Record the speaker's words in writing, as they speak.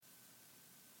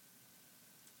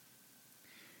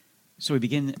So we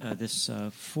begin this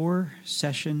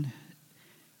four-session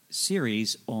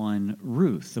series on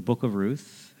Ruth, the book of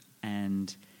Ruth,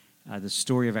 and the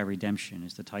story of our redemption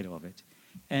is the title of it.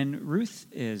 And Ruth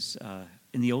is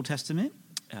in the Old Testament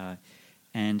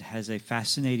and has a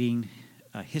fascinating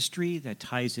history that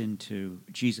ties into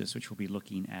Jesus, which we'll be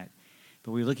looking at.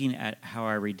 But we're looking at how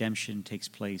our redemption takes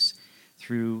place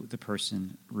through the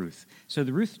person Ruth. So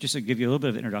the Ruth, just to give you a little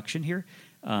bit of introduction here,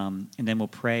 and then we'll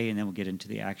pray, and then we'll get into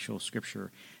the actual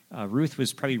scripture. Ruth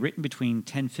was probably written between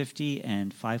 1050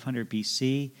 and 500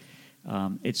 BC.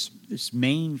 Its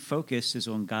main focus is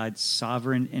on God's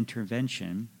sovereign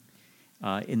intervention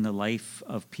in the life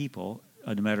of people,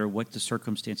 no matter what the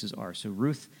circumstances are. So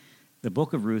Ruth, the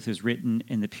book of Ruth, is written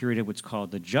in the period of what's called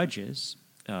the Judges,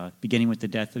 beginning with the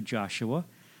death of Joshua,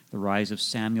 the rise of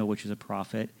Samuel, which is a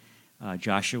prophet.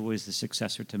 Joshua was the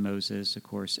successor to Moses, of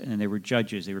course, and then there were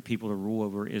judges. They were people to rule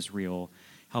over Israel,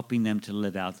 helping them to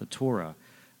live out the Torah.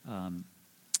 And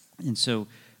so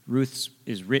Ruth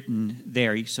is written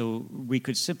there. So we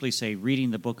could simply say reading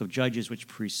the book of Judges, which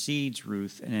precedes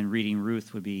Ruth, and then reading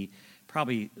Ruth would be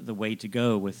probably the way to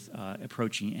go with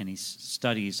approaching any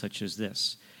studies such as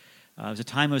this. It was a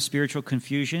time of spiritual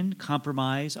confusion,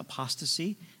 compromise,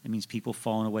 apostasy. That means people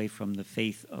falling away from the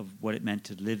faith of what it meant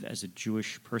to live as a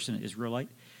Jewish person, an Israelite.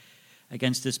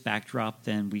 Against this backdrop,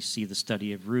 then, we see the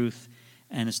study of Ruth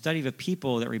and a study of a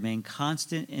people that remain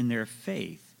constant in their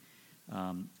faith.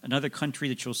 Another country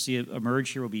that you'll see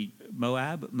emerge here will be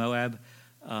Moab. Moab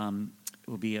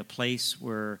will be a place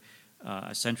where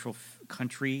a central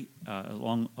country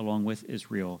along with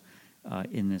Israel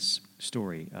in this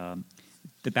story.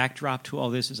 The backdrop to all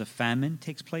this is a famine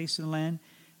takes place in the land.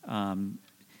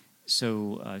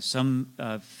 So some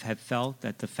have felt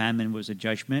that the famine was a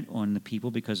judgment on the people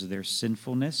because of their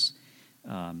sinfulness.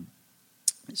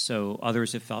 So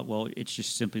others have felt, well, it's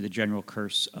just simply the general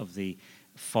curse of the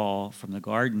fall from the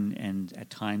garden, and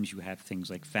at times you have things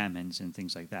like famines and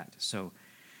things like that. So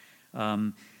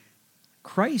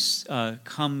Christ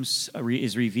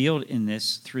is revealed in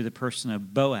this through the person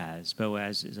of Boaz.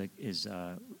 Boaz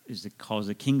is called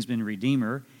the kinsman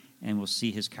redeemer, and we'll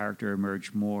see his character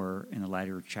emerge more in the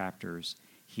latter chapters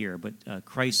here. But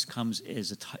Christ comes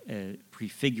as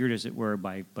prefigured, as it were,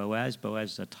 by Boaz.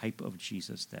 Boaz is a type of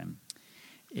Jesus, then,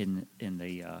 in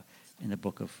the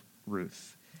book of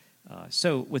Ruth.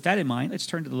 So, with that in mind, let's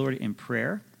turn to the Lord in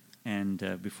prayer,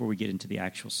 and before we get into the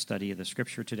actual study of the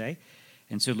Scripture today.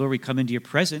 And so, Lord, we come into your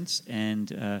presence,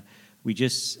 and we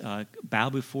just bow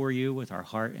before you with our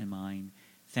heart and mind,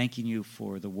 thanking you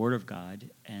for the Word of God,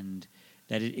 and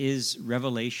that it is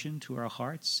revelation to our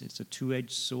hearts. It's a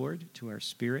two-edged sword to our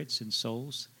spirits and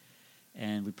souls.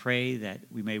 And we pray that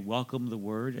we may welcome the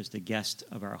Word as the guest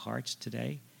of our hearts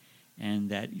today, and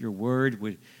that your Word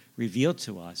would reveal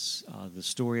to us the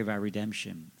story of our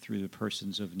redemption through the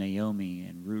persons of Naomi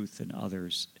and Ruth and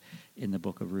others in the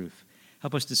book of Ruth.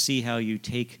 Help us to see how you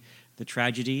take the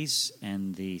tragedies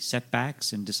and the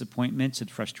setbacks and disappointments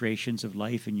and frustrations of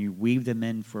life, and you weave them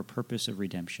in for a purpose of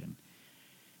redemption.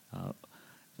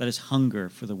 Let us hunger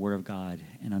for the Word of God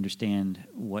and understand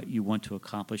what you want to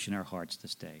accomplish in our hearts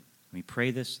this day. We pray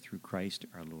this through Christ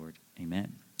our Lord.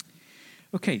 Amen.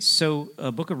 Okay, so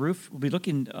Book of Ruth, we'll be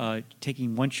looking,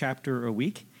 taking one chapter a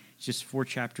week. It's just 4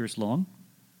 chapters long.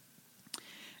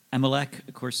 Amalek,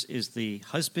 of course, is the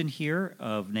husband here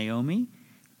of Naomi.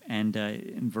 And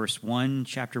in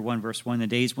chapter 1, verse 1, the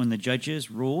days when the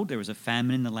judges ruled, there was a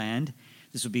famine in the land.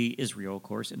 This would be Israel, of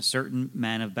course. And a certain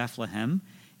man of Bethlehem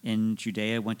in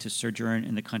Judea went to sojourn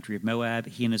in the country of Moab,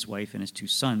 he and his wife and his 2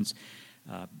 sons.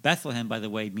 Bethlehem, by the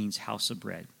way, means house of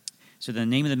bread. So the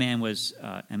name of the man was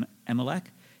Amalek,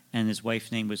 and his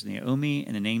wife's name was Naomi,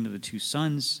 and the name of the 2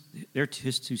 sons,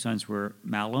 his 2 sons were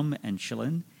Malom and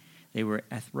Chilion. They were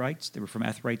Ethrites. They were from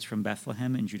Ethrites from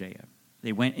Bethlehem in Judea.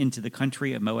 They went into the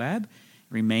country of Moab,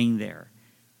 remained there.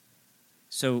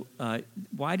 So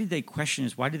why did they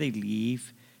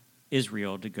leave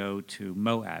Israel to go to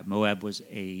Moab? Moab was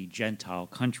a Gentile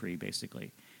country,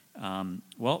 basically.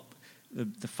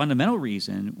 The fundamental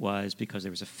reason was because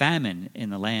there was a famine in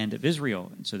the land of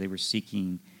Israel, and so they were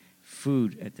seeking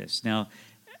food at this. Now,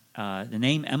 the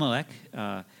name Amalek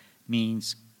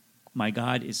means my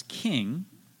God is king,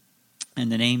 and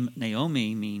the name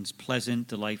Naomi means pleasant,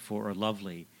 delightful, or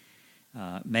lovely.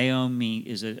 Naomi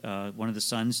is one of the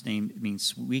sons' name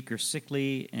means weak or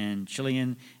sickly, and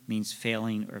Chilion means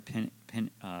failing or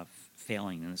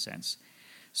failing in a sense.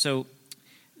 So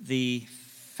the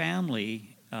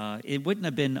family, it wouldn't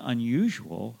have been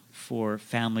unusual for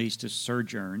families to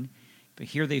sojourn, but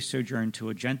here they sojourned to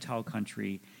a Gentile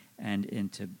country and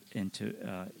into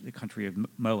the country of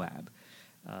Moab.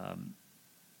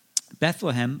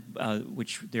 Bethlehem,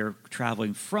 which they're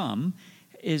traveling from,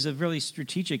 is a really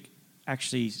strategic,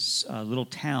 actually, little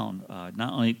town.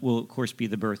 Not only will, of course, be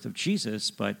the birth of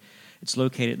Jesus, but it's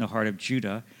located in the heart of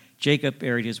Judah. Jacob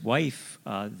buried his wife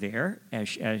there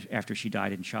after she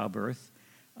died in childbirth.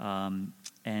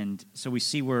 And so we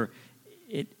see where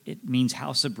it means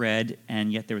house of bread,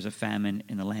 and yet there was a famine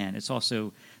in the land. It's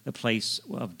also the place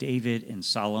of David and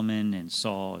Solomon and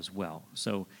Saul as well.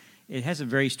 So it has a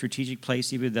very strategic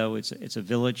place, even though it's a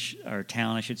village or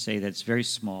town, I should say, that's very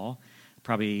small.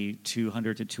 Probably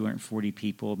 200 to 240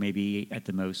 people, maybe at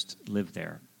the most, live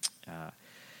there.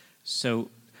 So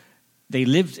they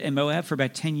lived in Moab for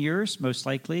about 10 years, most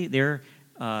likely. There,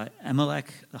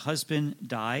 Amalek, the husband,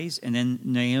 dies, and then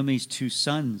Naomi's 2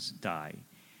 sons die.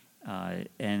 And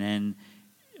then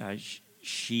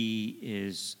she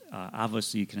is,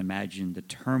 obviously you can imagine the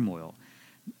turmoil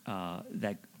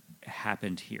that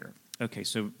happened here. Okay,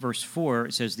 so verse 4,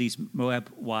 it says, these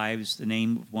Moab wives, the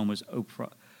name of one was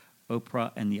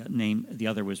Oprah, and the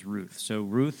other was Ruth. So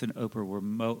Ruth and Oprah were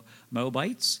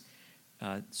Moabites,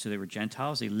 so they were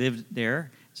Gentiles. They lived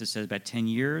there, as it says, about 10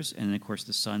 years, and then, of course,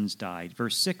 the sons died.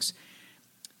 Verse 6,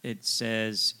 it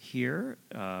says here,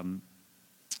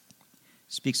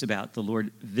 speaks about the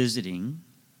Lord visiting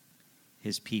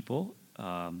his people.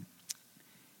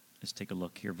 Let's take a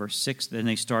look here. Verse 6, then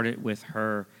they started with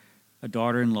her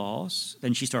daughter-in-laws.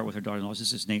 Then she started with her daughter-in-laws.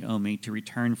 This is Naomi, to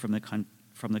return from the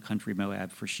country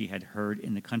Moab, for she had heard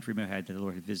in the country Moab that the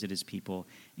Lord had visited his people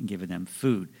and given them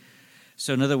food.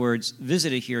 So in other words,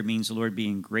 visited here means the Lord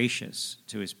being gracious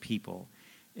to his people.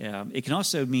 It can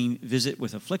also mean visit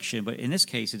with affliction, but in this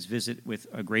case, it's visit with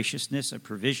a graciousness, a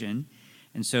provision.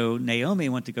 And so Naomi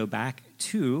wanted to go back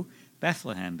to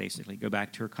Bethlehem, basically, go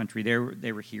back to her country. There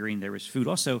they were hearing there was food.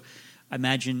 Also,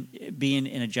 imagine being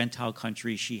in a Gentile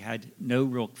country. She had no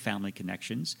real family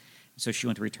connections. So she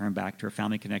wanted to return back to her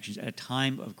family connections at a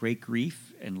time of great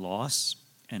grief and loss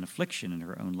and affliction in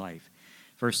her own life.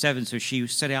 Verse 7, so she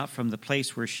set out from the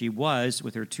place where she was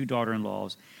with her 2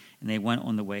 daughter-in-laws, and they went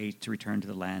on the way to return to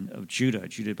the land of Judah.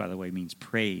 Judah, by the way, means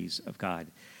praise of God.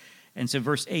 And so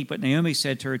verse 8, but Naomi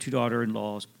said to her 2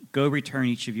 daughter-in-laws, go return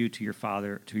each of you to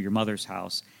your mother's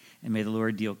house, and may the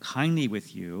Lord deal kindly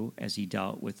with you as he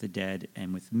dealt with the dead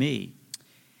and with me.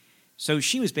 So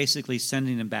she was basically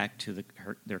sending them back to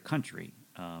their country.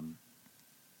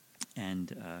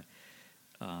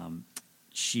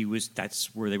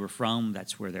 That's where they were from,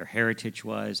 that's where their heritage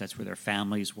was, that's where their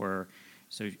families were.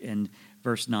 So in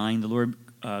verse 9, the Lord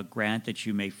grant that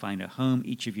you may find a home,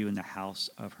 each of you in the house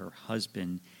of her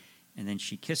husband. And then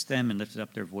she kissed them and lifted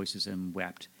up their voices and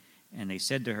wept. And they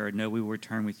said to her, no, we will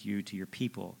return with you to your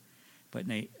people. But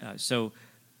so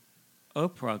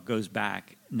Oprah goes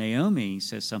back. Naomi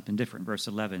says something different. Verse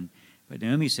 11, but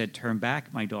Naomi said, turn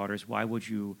back, my daughters. Why would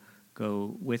you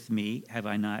go with me? Have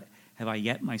I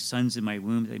yet my sons in my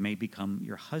womb, that they may become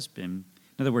your husband?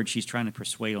 In other words, she's trying to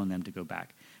persuade on them to go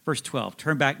back. Verse 12,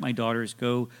 turn back, my daughters,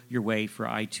 go your way, for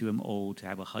I too am old to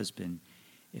have a husband.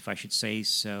 If I should say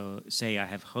I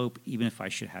have hope, even if I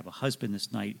should have a husband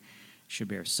this night, should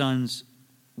bear sons,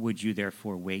 would you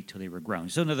therefore wait till they were grown?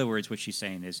 So in other words, what she's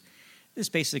saying is, this is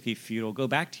basically futile. Go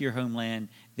back to your homeland.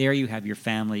 There you have your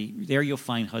family. There you'll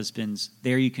find husbands.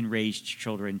 There you can raise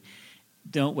children.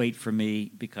 Don't wait for me,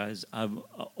 because I'm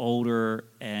older,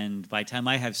 and by the time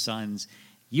I have sons,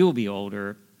 you'll be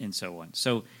older, and so on.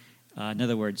 So in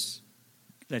other words,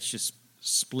 let's just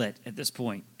split at this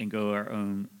point and go our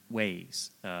own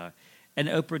ways. And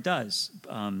Oprah does.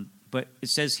 But it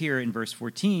says here in verse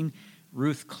 14,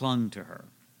 Ruth clung to her.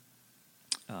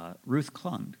 Ruth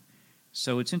clung.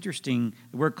 So it's interesting.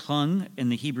 The word clung in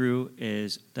the Hebrew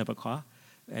is dabakah.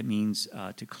 That means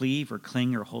to cleave or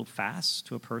cling or hold fast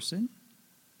to a person.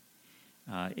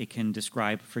 It can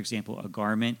describe, for example, a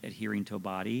garment adhering to a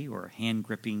body, or a hand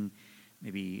gripping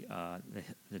maybe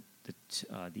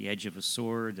the edge of a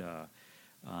sword.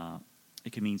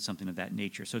 It can mean something of that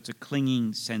nature. So it's a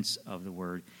clinging sense of the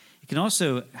word. It can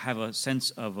also have a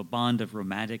sense of a bond of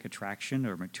romantic attraction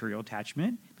or material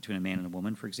attachment between a man and a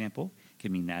woman, for example. It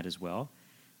can mean that as well.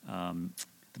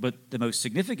 But the most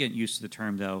significant use of the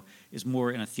term, though, is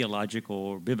more in a theological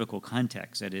or biblical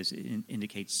context. That is, it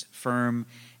indicates firm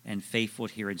and faithful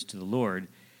adherence to the Lord.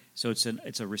 So it's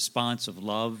a response of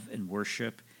love and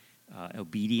worship,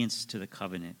 obedience to the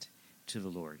covenant to the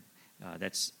Lord.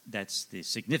 That's the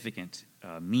significant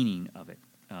meaning of it.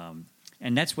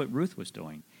 And that's what Ruth was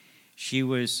doing. She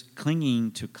was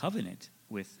clinging to covenant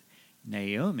with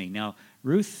Naomi. Now,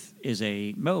 Ruth is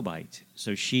a Moabite,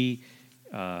 so she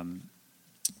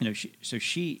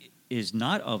is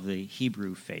not of the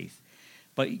Hebrew faith,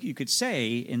 But you could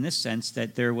say, in this sense,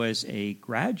 that there was a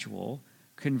gradual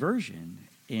conversion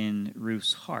in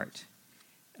Ruth's heart.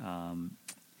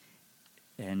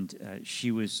 And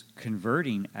she was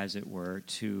converting, as it were,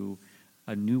 to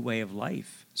a new way of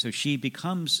life. So she's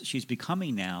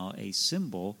becoming now a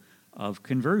symbol of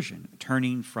conversion,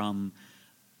 turning from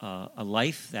a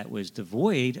life that was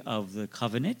devoid of the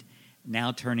covenant,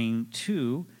 now turning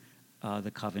to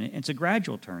the covenant. It's a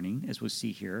gradual turning, as we'll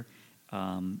see here,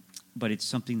 but it's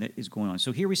something that is going on.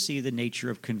 So here we see the nature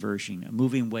of conversion,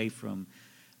 moving away from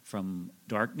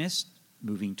darkness,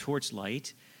 moving towards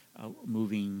light,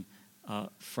 moving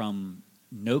from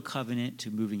no covenant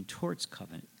to moving towards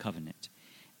covenant.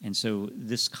 And so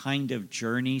this kind of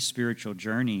journey, spiritual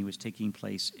journey, was taking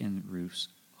place in Ruth's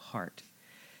heart.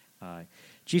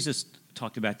 Jesus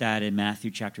talked about that in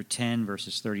Matthew chapter 10,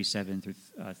 verses 37 through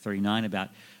 39,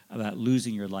 about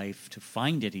losing your life to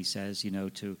find it, he says, in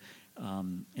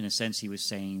a sense he was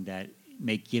saying that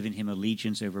giving him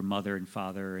allegiance over mother and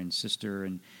father and sister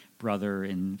and brother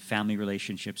and family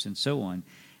relationships and so on.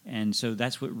 And so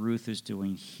that's what Ruth is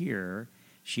doing here.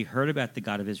 She heard about the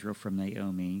God of Israel from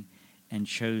Naomi and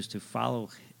chose to follow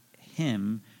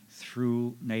him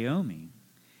through Naomi.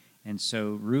 And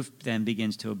so Ruth then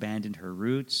begins to abandon her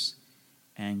roots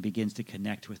and begins to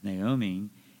connect with Naomi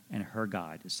and her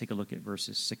God. Let's take a look at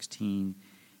verses 16.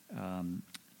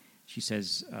 She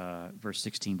says, verse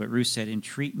 16, "But Ruth said,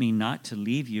 'Entreat me not to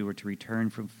leave you or to return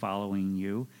from following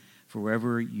you. For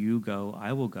wherever you go,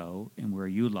 I will go, and where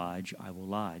you lodge, I will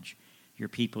lodge. Your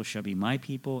people shall be my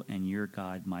people, and your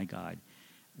God my God.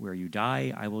 Where you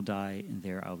die, I will die, and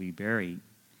there I'll be buried.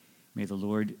 May the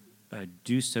Lord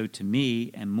do so to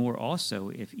me, and more also,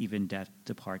 if even death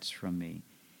departs from you.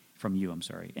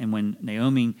 And when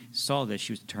Naomi saw this,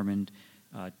 she was determined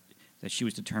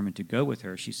to go with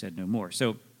her. She said no more."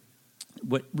 So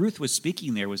what Ruth was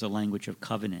speaking there was a language of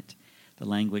covenant, the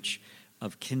language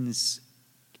of kinship,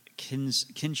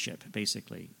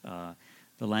 basically,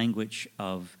 the language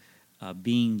of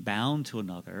being bound to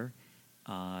another.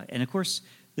 And of course,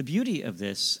 the beauty of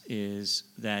this is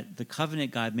that the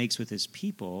covenant God makes with his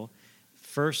people,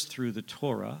 first through the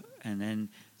Torah, and then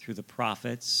through the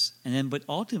prophets, but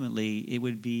ultimately it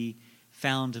would be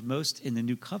found most in the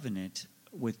new covenant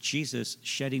with Jesus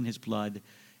shedding his blood.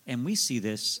 And we see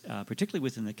this particularly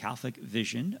within the Catholic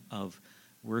vision of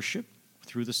worship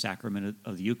through the sacrament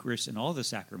of the Eucharist, and all the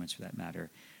sacraments for that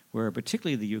matter, where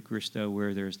particularly the Eucharist, though,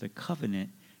 where there's the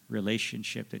covenant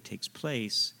relationship that takes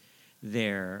place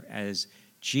there as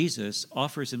Jesus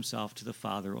offers himself to the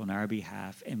Father on our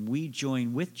behalf, and we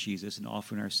join with Jesus in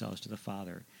offering ourselves to the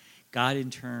Father. God,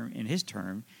 in his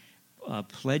turn,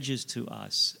 pledges to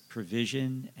us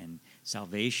provision and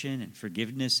salvation and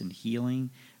forgiveness and healing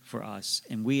for us,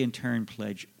 and we in turn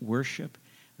pledge worship,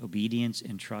 obedience,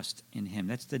 and trust in him.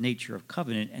 That's the nature of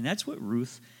covenant, and that's what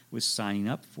Ruth was signing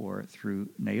up for through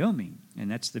Naomi,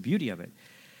 and that's the beauty of it.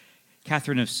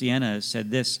 Catherine of Siena said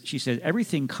this. She said,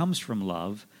 "Everything comes from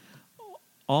love.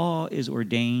 All is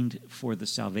ordained for the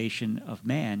salvation of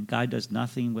man. God does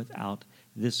nothing without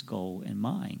this goal in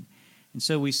mind." And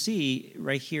so we see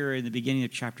right here in the beginning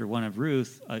of chapter 1 of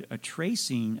Ruth a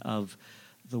tracing of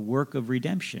the work of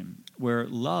redemption, where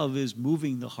love is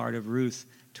moving the heart of Ruth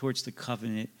towards the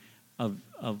covenant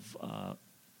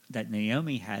that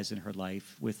Naomi has in her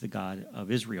life with the God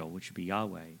of Israel, which would be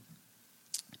Yahweh.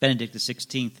 Benedict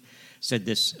XVI said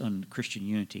this on Christian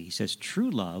unity. He says, "True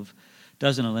love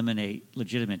doesn't eliminate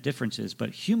legitimate differences,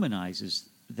 but humanizes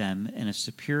them in a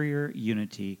superior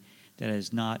unity that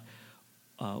is not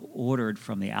ordered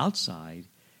from the outside,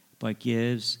 but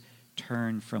gives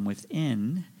turn from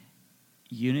within.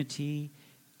 Unity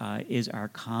is our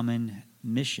common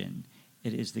mission.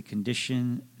 It is the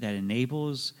condition that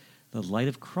enables the light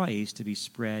of Christ to be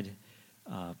spread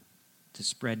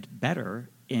better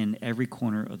in every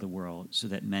corner of the world, so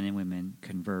that men and women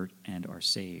convert and are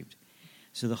saved."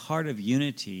 So the heart of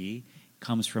unity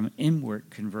comes from inward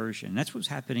conversion. That's what's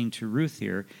happening to Ruth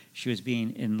here. She was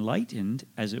being enlightened,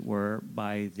 as it were,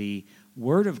 by the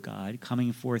word of God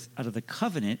coming forth out of the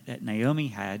covenant that Naomi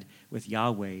had with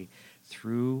Yahweh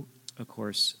through, of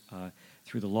course,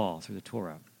 through the law, through the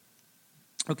Torah.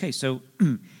 Okay, so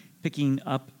picking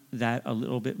up that a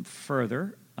little bit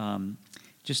further,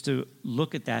 just to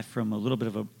look at that from a little bit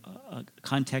of a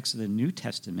context of the New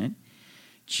Testament,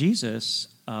 Jesus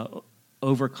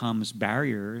overcomes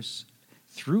barriers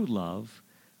through love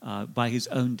by his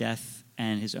own death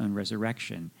and his own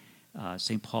resurrection.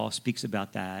 St. Paul speaks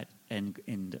about that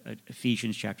in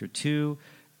Ephesians chapter 2,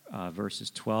 verses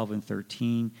 12 and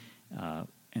 13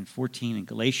 and 14, and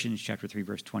Galatians chapter 3,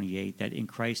 verse 28, that in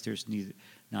Christ there's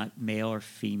not male or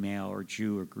female or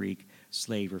Jew or Greek,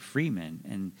 slave or freeman.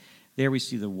 And there we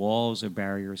see the walls of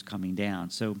barriers coming down.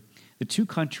 So the two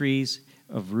countries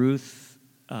of Ruth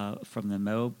from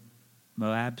the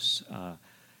Moabs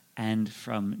and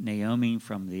from Naomi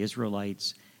from the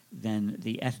Israelites, then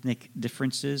the ethnic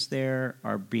differences there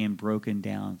are being broken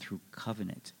down through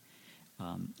covenant.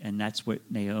 And that's what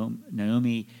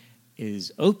Naomi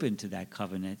is open to, that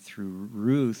covenant through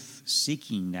Ruth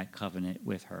seeking that covenant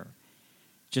with her.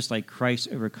 Just like Christ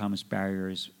overcomes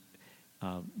barriers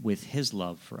with his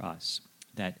love for us,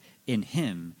 that in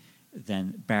him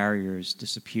then barriers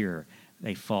disappear,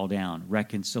 they fall down.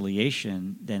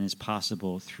 Reconciliation then is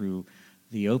possible through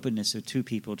the openness of two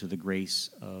people to the grace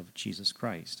of Jesus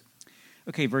Christ.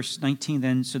 Okay, verse 19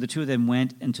 then, so the two of them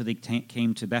went until they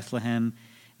came to Bethlehem,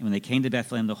 and when they came to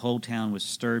Bethlehem, the whole town was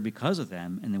stirred because of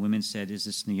them, and the women said, is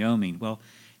this Naomi? Well,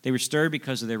 they were stirred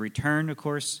because of their return, of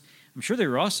course. I'm sure they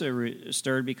were also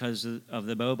stirred because of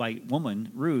the Moabite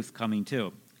woman, Ruth, coming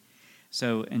too.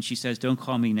 So, and she says, don't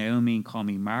call me Naomi, call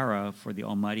me Mara, for the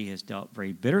Almighty has dealt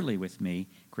very bitterly with me.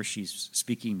 Of course, she's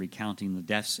speaking, recounting the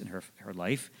deaths in her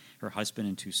life, her husband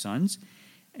and 2 sons.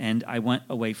 And I went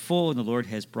away full, and the Lord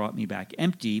has brought me back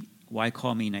empty. Why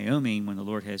call me Naomi when the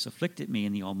Lord has afflicted me,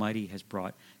 and the Almighty has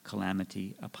brought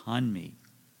calamity upon me?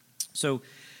 So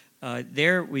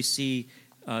there we see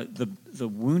the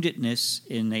woundedness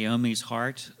in Naomi's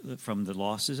heart from the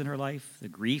losses in her life, the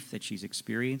grief that she's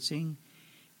experiencing.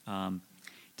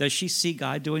 Does she see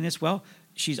God doing this? Well,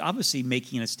 she's obviously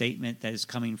making a statement that is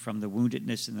coming from the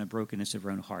woundedness and the brokenness of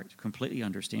her own heart. Completely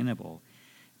understandable.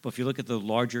 But if you look at the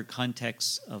larger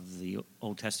context of the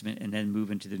Old Testament and then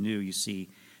move into the New, you see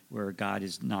where God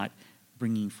is not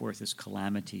bringing forth this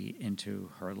calamity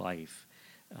into her life.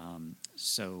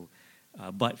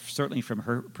 But certainly from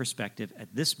her perspective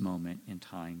at this moment in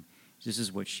time, this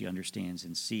is what she understands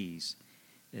and sees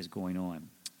is going on.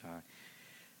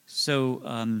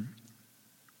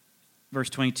 Verse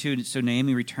 22, so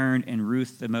Naomi returned, and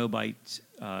Ruth-the Moabite,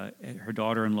 her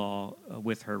daughter-in-law,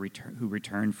 with her who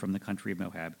returned from the country of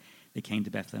Moab. They came to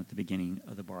Bethlehem at the beginning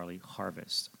of the barley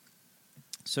harvest.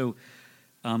 So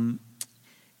we're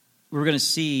going to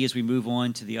see as we move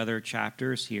on to the other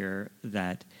chapters here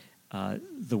that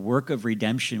the work of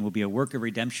redemption will be a work of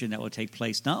redemption that will take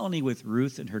place not only with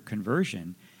Ruth and her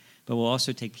conversion, but will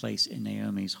also take place in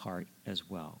Naomi's heart as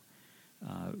well.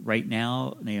 Right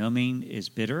now, Naomi is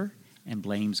bitter and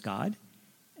blames God,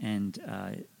 and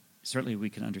certainly we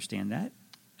can understand that,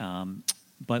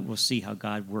 but we'll see how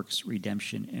God works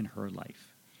redemption in her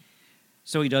life.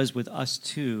 So he does with us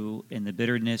too in the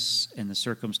bitterness and the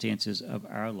circumstances of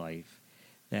our life,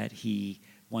 that he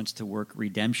wants to work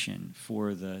redemption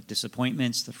for the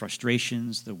disappointments, the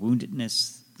frustrations, the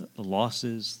woundedness, the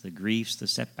losses, the griefs, the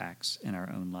setbacks in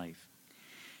our own life.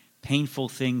 Painful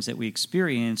things that we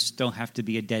experience don't have to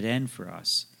be a dead end for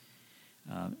us.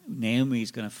 Naomi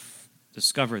is going to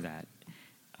discover that.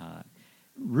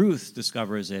 Ruth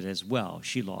discovers it as well.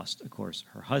 She lost, of course,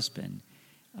 her husband.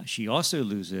 She also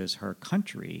loses her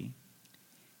country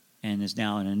and is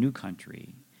now in a new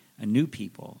country, a new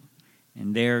people.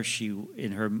 And there she,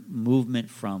 in her movement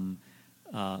from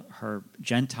her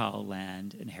Gentile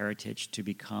land and heritage to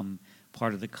become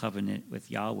part of the covenant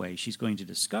with Yahweh, she's going to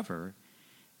discover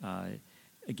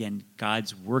again,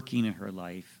 God's working in her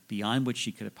life beyond what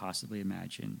she could have possibly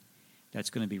imagined. That's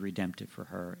going to be redemptive for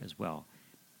her as well.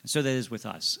 And so that is with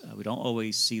us. We don't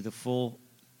always see the full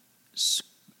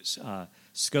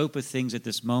scope of things at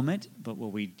this moment, but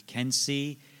what we can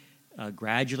see,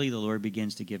 gradually the Lord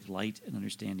begins to give light and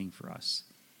understanding for us.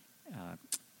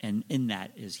 And in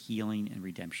that is healing and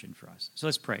redemption for us. So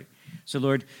let's pray. So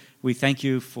Lord, we thank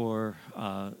you for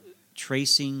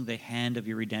tracing the hand of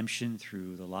your redemption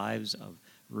through the lives of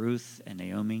Ruth and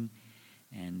Naomi.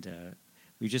 And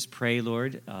we just pray,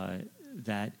 Lord,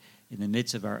 that in the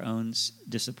midst of our own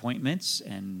disappointments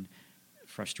and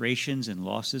frustrations and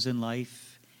losses in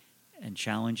life and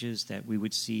challenges, that we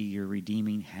would see your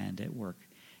redeeming hand at work.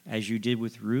 As you did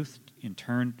with Ruth,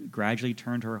 gradually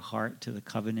turned her heart to the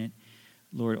covenant,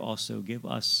 Lord, also give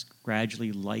us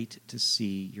gradually light to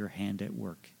see your hand at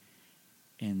work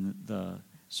in the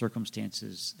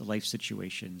circumstances, the life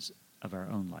situations of our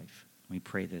own life. We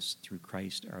pray this through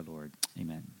Christ our Lord.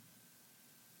 Amen.